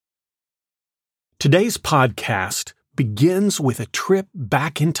Today's podcast begins with a trip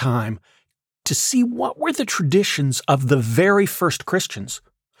back in time to see what were the traditions of the very first Christians.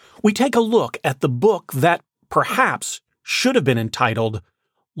 We take a look at the book that perhaps should have been entitled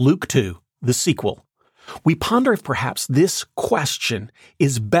Luke 2, the sequel. We ponder if perhaps this question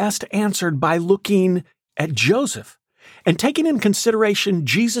is best answered by looking at Joseph and taking in consideration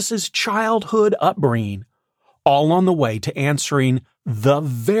Jesus' childhood upbringing, all on the way to answering the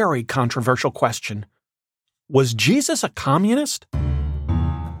very controversial question, was Jesus a communist?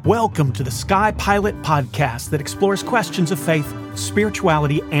 Welcome to the Sky Pilot podcast that explores questions of faith,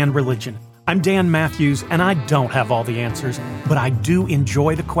 spirituality, and religion. I'm Dan Matthews, and I don't have all the answers, but I do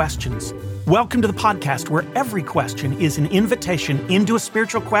enjoy the questions. Welcome to the podcast where every question is an invitation into a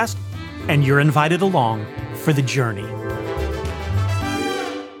spiritual quest, and you're invited along for the journey.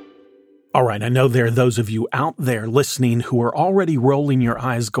 All right, I know there are those of you out there listening who are already rolling your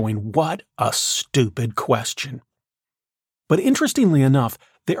eyes going, what a stupid question. But interestingly enough,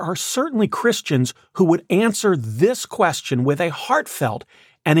 there are certainly Christians who would answer this question with a heartfelt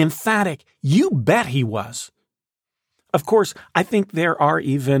and emphatic, you bet he was. Of course, I think there are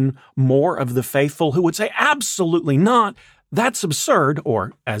even more of the faithful who would say, absolutely not, that's absurd,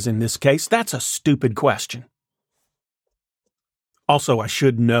 or as in this case, that's a stupid question. Also, I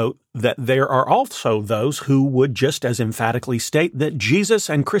should note that there are also those who would just as emphatically state that Jesus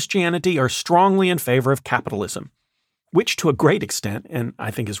and Christianity are strongly in favor of capitalism, which to a great extent, and I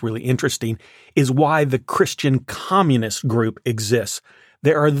think is really interesting, is why the Christian communist group exists.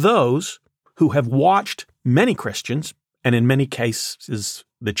 There are those who have watched many Christians, and in many cases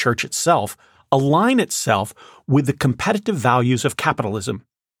the church itself, align itself with the competitive values of capitalism.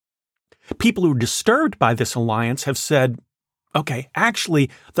 People who are disturbed by this alliance have said, okay, actually,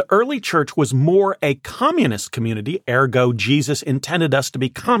 the early church was more a communist community, ergo Jesus intended us to be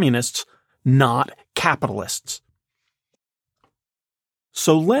communists, not capitalists.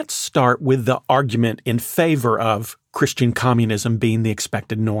 So let's start with the argument in favor of Christian communism being the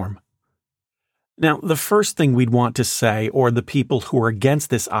expected norm. Now, the first thing we'd want to say, or the people who are against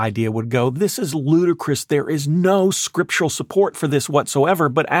this idea would go, this is ludicrous, there is no scriptural support for this whatsoever,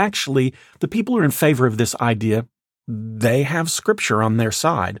 but actually, the people who are in favor of this idea, they have scripture on their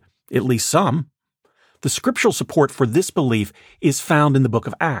side, at least some. The scriptural support for this belief is found in the book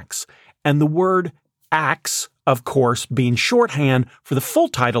of Acts, and the word Acts, of course, being shorthand for the full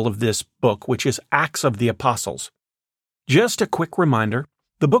title of this book, which is Acts of the Apostles. Just a quick reminder,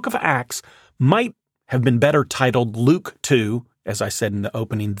 the book of Acts might have been better titled Luke 2, as I said in the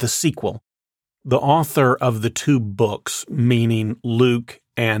opening, the sequel. The author of the two books, meaning Luke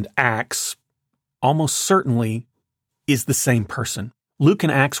and Acts, almost certainly is the same person. Luke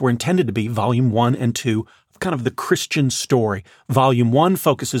and Acts were intended to be volume 1 and 2 of kind of the Christian story. Volume 1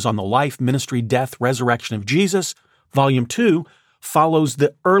 focuses on the life, ministry, death, resurrection of Jesus. Volume 2 follows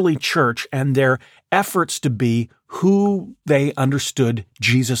the early church and their efforts to be who they understood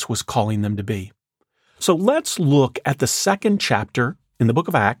Jesus was calling them to be. So let's look at the second chapter in the book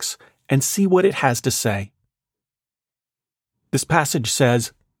of Acts and see what it has to say. This passage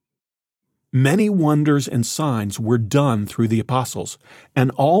says, many wonders and signs were done through the apostles, and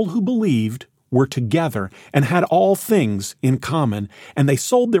all who believed were together and had all things in common, and they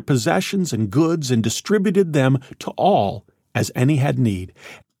sold their possessions and goods and distributed them to all as any had need.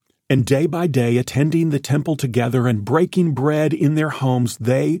 And day by day, attending the temple together and breaking bread in their homes,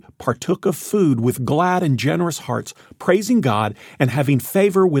 they partook of food with glad and generous hearts, praising God and having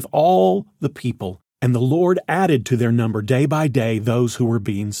favor with all the people. And the Lord added to their number day by day those who were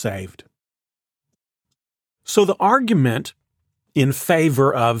being saved. So the argument in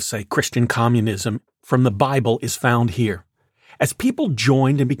favor of, say, Christian communism from the Bible is found here. As people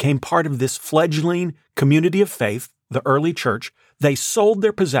joined and became part of this fledgling community of faith, the early church, they sold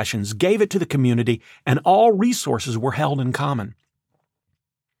their possessions, gave it to the community, and all resources were held in common.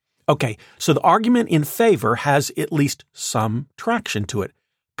 Okay, so the argument in favor has at least some traction to it.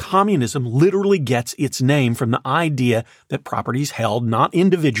 Communism literally gets its name from the idea that property is held not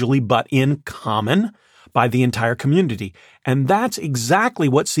individually but in common by the entire community. And that's exactly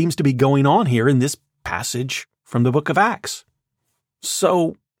what seems to be going on here in this passage from the book of Acts.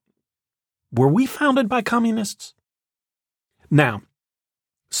 So, were we founded by communists? Now,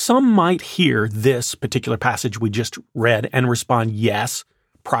 some might hear this particular passage we just read and respond, yes,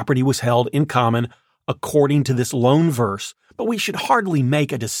 property was held in common according to this lone verse, but we should hardly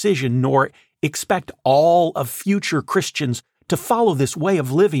make a decision nor expect all of future Christians to follow this way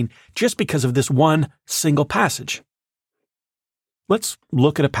of living just because of this one single passage. Let's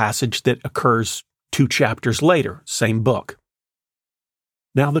look at a passage that occurs 2 chapters later, same book.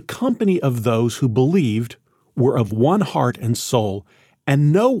 Now the company of those who believed were of one heart and soul,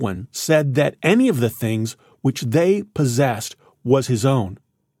 and no one said that any of the things which they possessed was his own,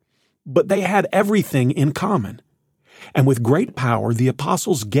 but they had everything in common. And with great power the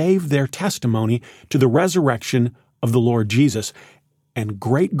apostles gave their testimony to the resurrection of the Lord Jesus, and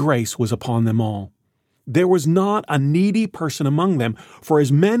great grace was upon them all. There was not a needy person among them, for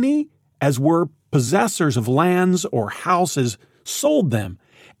as many as were possessors of lands or houses sold them,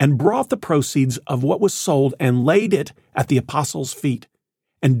 and brought the proceeds of what was sold and laid it at the apostles' feet,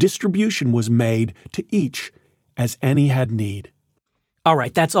 and distribution was made to each as any had need. All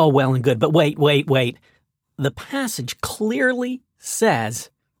right, that's all well and good, but wait. The passage clearly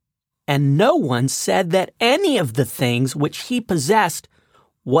says, and no one said that any of the things which he possessed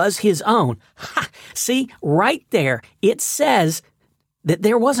was his own. Ha! See, right there, it says that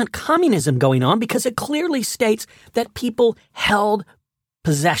there wasn't communism going on because it clearly states that people held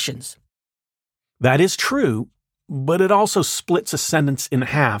possessions. That is true, but it also splits a sentence in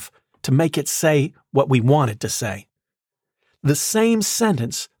half to make it say what we want it to say. The same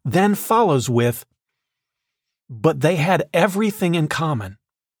sentence then follows with, but they had everything in common.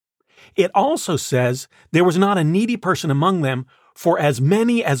 It also says there was not a needy person among them, for as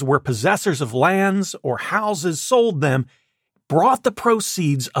many as were possessors of lands or houses sold them, brought the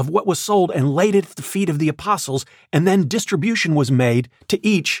proceeds of what was sold and laid it at the feet of the apostles, and then distribution was made to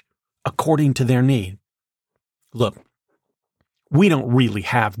each according to their need. Look, we don't really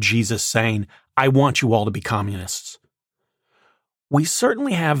have Jesus saying, I want you all to be communists. We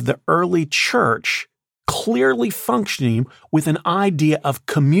certainly have the early church clearly functioning with an idea of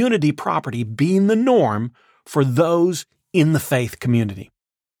community property being the norm for those in the faith community.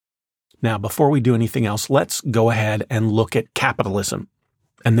 Now, before we do anything else, let's go ahead and look at capitalism,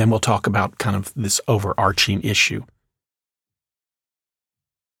 and then we'll talk about kind of this overarching issue.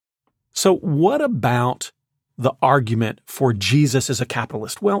 So what about the argument for Jesus as a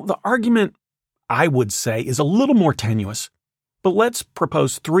capitalist? Well, the argument, I would say, is a little more tenuous. But let's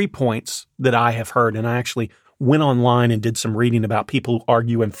propose 3 points that I have heard, and I actually went online and did some reading about people who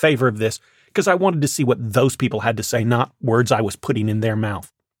argue in favor of this because I wanted to see what those people had to say, not words I was putting in their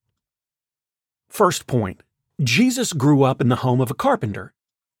mouth. First point, Jesus grew up in the home of a carpenter.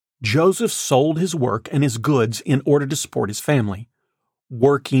 Joseph sold his work and his goods in order to support his family.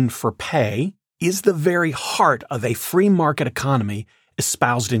 Working for pay is the very heart of a free market economy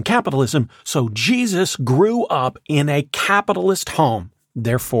espoused in capitalism, so Jesus grew up in a capitalist home.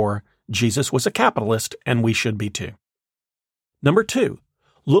 Therefore, Jesus was a capitalist, and we should be too. Number 2,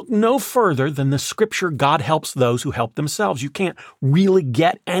 look no further than the scripture, God helps those who help themselves. You can't really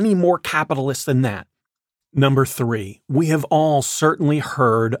get any more capitalist than that. Number 3, we have all certainly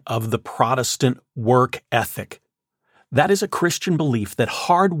heard of the Protestant work ethic. That is a Christian belief that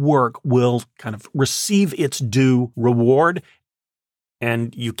hard work will kind of receive its due reward,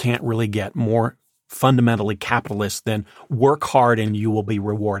 and you can't really get more fundamentally capitalist than work hard and you will be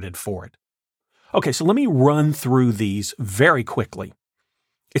rewarded for it. Okay, so let me run through these very quickly.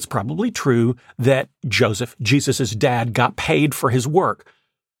 It's probably true that Joseph, Jesus' dad, got paid for his work.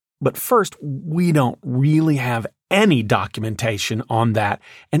 But first, we don't really have any documentation on that.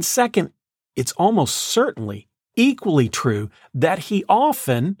 And second, it's almost certainly equally true that he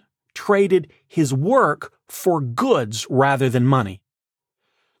often traded his work for goods rather than money.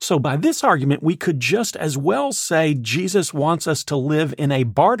 So by this argument, we could just as well say Jesus wants us to live in a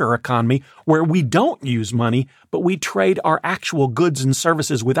barter economy where we don't use money, but we trade our actual goods and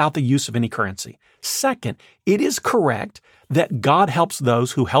services without the use of any currency. Second, it is correct that God helps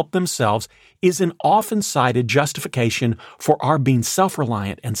those who help themselves is an often cited justification for our being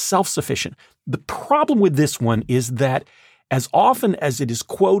self-reliant and self-sufficient. The problem with this one is that as often as it is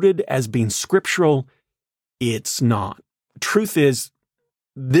quoted as being scriptural, it's not. Truth is,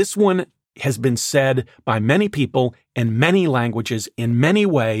 this one has been said by many people in many languages, in many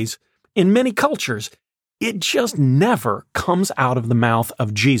ways, in many cultures. It just never comes out of the mouth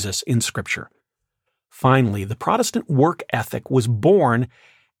of Jesus in Scripture. Finally, the Protestant work ethic was born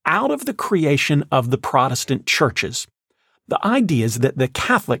out of the creation of the Protestant churches. The idea is that the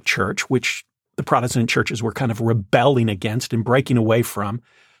Catholic Church, which the Protestant churches were kind of rebelling against and breaking away from,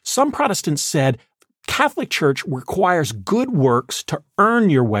 some Protestants said, Catholic Church requires good works to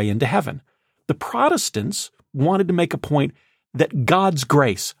earn your way into heaven. The Protestants wanted to make a point that God's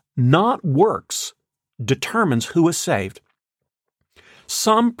grace, not works, determines who is saved.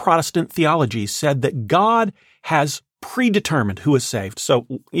 Some Protestant theology said that God has predetermined who is saved. So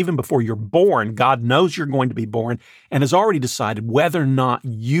even before you're born, God knows you're going to be born and has already decided whether or not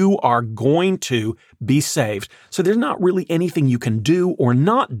you are going to be saved. So there's not really anything you can do or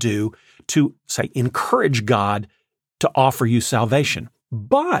not do to, say, encourage God to offer you salvation.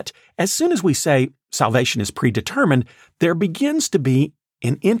 But as soon as we say salvation is predetermined, there begins to be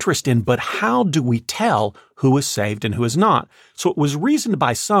an interest in, but how do we tell who is saved and who is not? So it was reasoned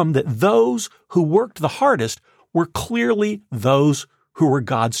by some that those who worked the hardest were clearly those who were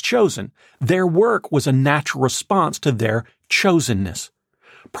God's chosen. Their work was a natural response to their chosenness.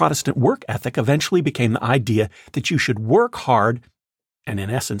 Protestant work ethic eventually became the idea that you should work hard and, in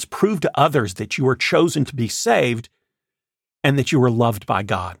essence, prove to others that you are chosen to be saved and that you are loved by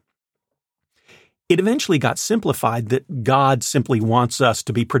God. It eventually got simplified that God simply wants us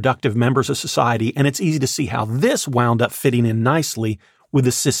to be productive members of society, and it's easy to see how this wound up fitting in nicely with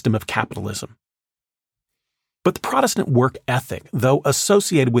the system of capitalism. But the Protestant work ethic, though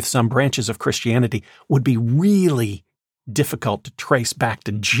associated with some branches of Christianity, would be really difficult to trace back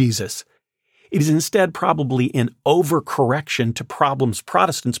to Jesus. It is instead probably an overcorrection to problems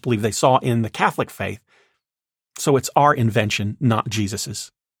Protestants believe they saw in the Catholic faith. So it's our invention, not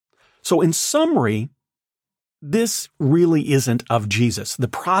Jesus's. So in summary, this really isn't of Jesus. The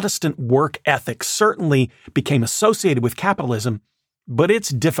Protestant work ethic certainly became associated with capitalism, but it's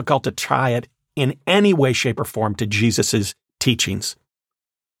difficult to tie it in any way, shape, or form to Jesus's teachings.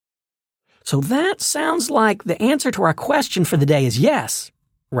 So that sounds like the answer to our question for the day is yes,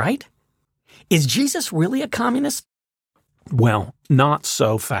 right? Is Jesus really a communist? Well, not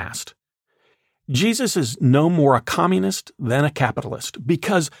so fast. Jesus is no more a communist than a capitalist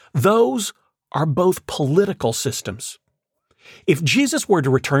because those are both political systems. If Jesus were to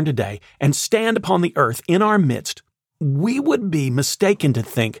return today and stand upon the earth in our midst, we would be mistaken to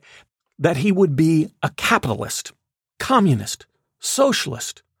think that he would be a capitalist, communist,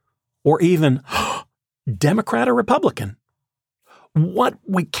 socialist, or even Democrat or Republican. What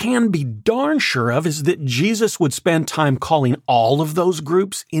we can be darn sure of is that Jesus would spend time calling all of those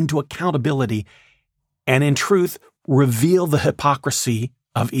groups into accountability and, in truth, reveal the hypocrisy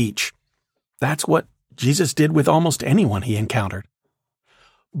of each. That's what Jesus did with almost anyone he encountered.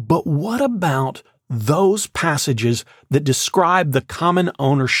 But what about those passages that describe the common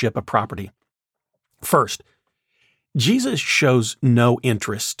ownership of property? First, Jesus shows no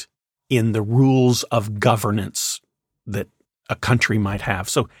interest in the rules of governance that a country might have.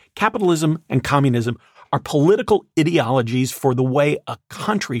 So capitalism and communism are political ideologies for the way a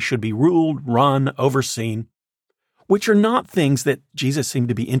country should be ruled, run, overseen, which are not things that Jesus seemed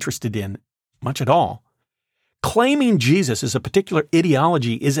to be interested in much at all. Claiming Jesus as a particular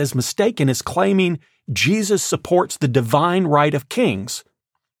ideology is as mistaken as claiming Jesus supports the divine right of kings,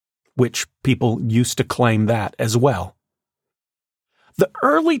 which people used to claim that as well. The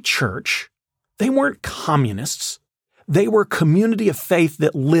early church, they weren't communists. They were a community of faith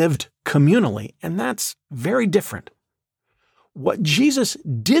that lived communally, and that's very different. What Jesus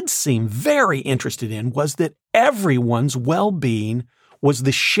did seem very interested in was that everyone's well-being was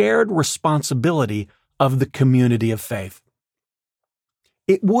the shared responsibility of the community of faith.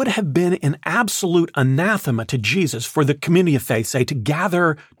 It would have been an absolute anathema to Jesus for the community of faith, say, to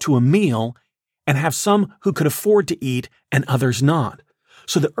gather to a meal and have some who could afford to eat and others not.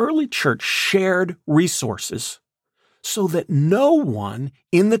 So the early church shared resources so that no one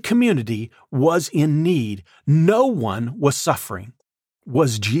in the community was in need. No one was suffering.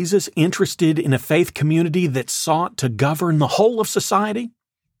 Was Jesus interested in a faith community that sought to govern the whole of society?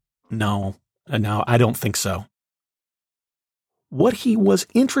 No, I don't think so. What he was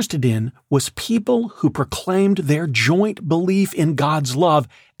interested in was people who proclaimed their joint belief in God's love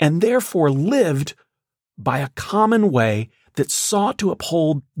and therefore lived by a common way that sought to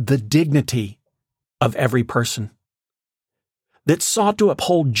uphold the dignity of every person, that sought to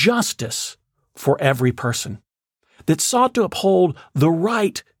uphold justice for every person, that sought to uphold the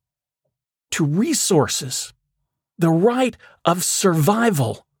right to resources, the right of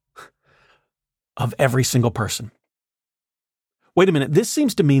survival of every single person. Wait a minute, this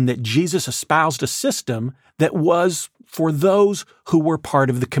seems to mean that Jesus espoused a system that was for those who were part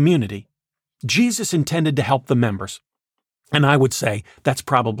of the community. Jesus intended to help the members. And I would say that's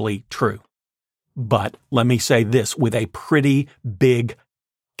probably true. But let me say this with a pretty big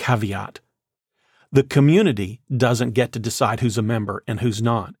caveat. The community doesn't get to decide who's a member and who's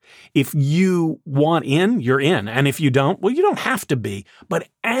not. If you want in, you're in. And if you don't, well, you don't have to be. But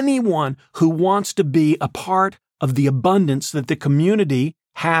anyone who wants to be a part of the abundance that the community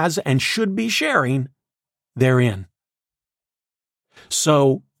has and should be sharing, they're in.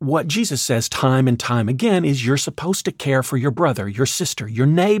 So what Jesus says time and time again is you're supposed to care for your brother, your sister, your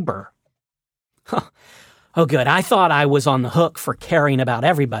neighbor. Oh, good. I thought I was on the hook for caring about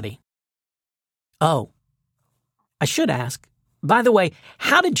everybody. Oh, I should ask, by the way,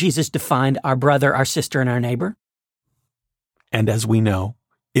 how did Jesus define our brother, our sister, and our neighbor? And as we know,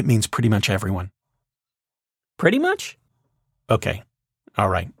 it means pretty much everyone. Pretty much? Okay. All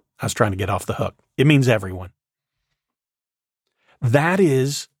right. I was trying to get off the hook. It means everyone. That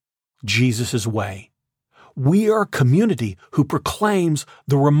is Jesus' way. We are a community who proclaims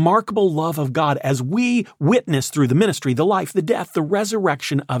the remarkable love of God as we witness through the ministry, the life, the death, the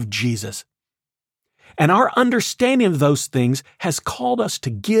resurrection of Jesus. And our understanding of those things has called us to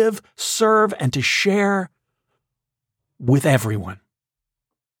give, serve, and to share with everyone.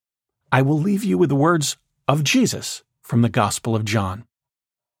 I will leave you with the words of Jesus from the Gospel of John.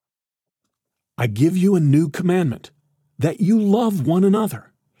 I give you a new commandment, that you love one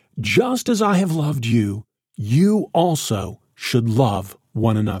another. Just as I have loved you, you also should love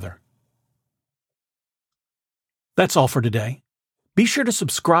one another. That's all for today. Be sure to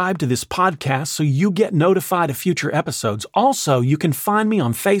subscribe to this podcast so you get notified of future episodes. Also, you can find me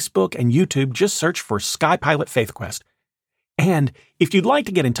on Facebook and YouTube. Just search for Sky Pilot Faith Quest. And if you'd like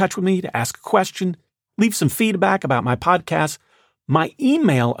to get in touch with me to ask a question, leave some feedback about my podcast, my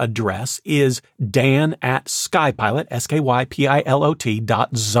email address is dan@skypilot,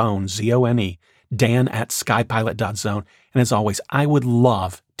 SKYPILOT.zone, ZONE, dan@skypilot.zone. And as always, I would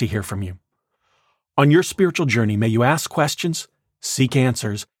love to hear from you. On your spiritual journey, may you ask questions, seek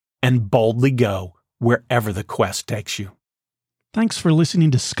answers, and boldly go wherever the quest takes you. Thanks for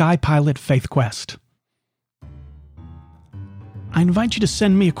listening to Sky Pilot Faith Quest. I invite you to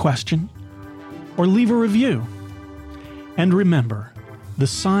send me a question or leave a review. And remember, the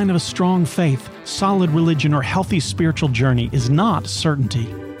sign of a strong faith, solid religion, or healthy spiritual journey is not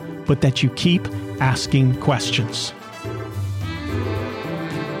certainty, but that you keep asking questions.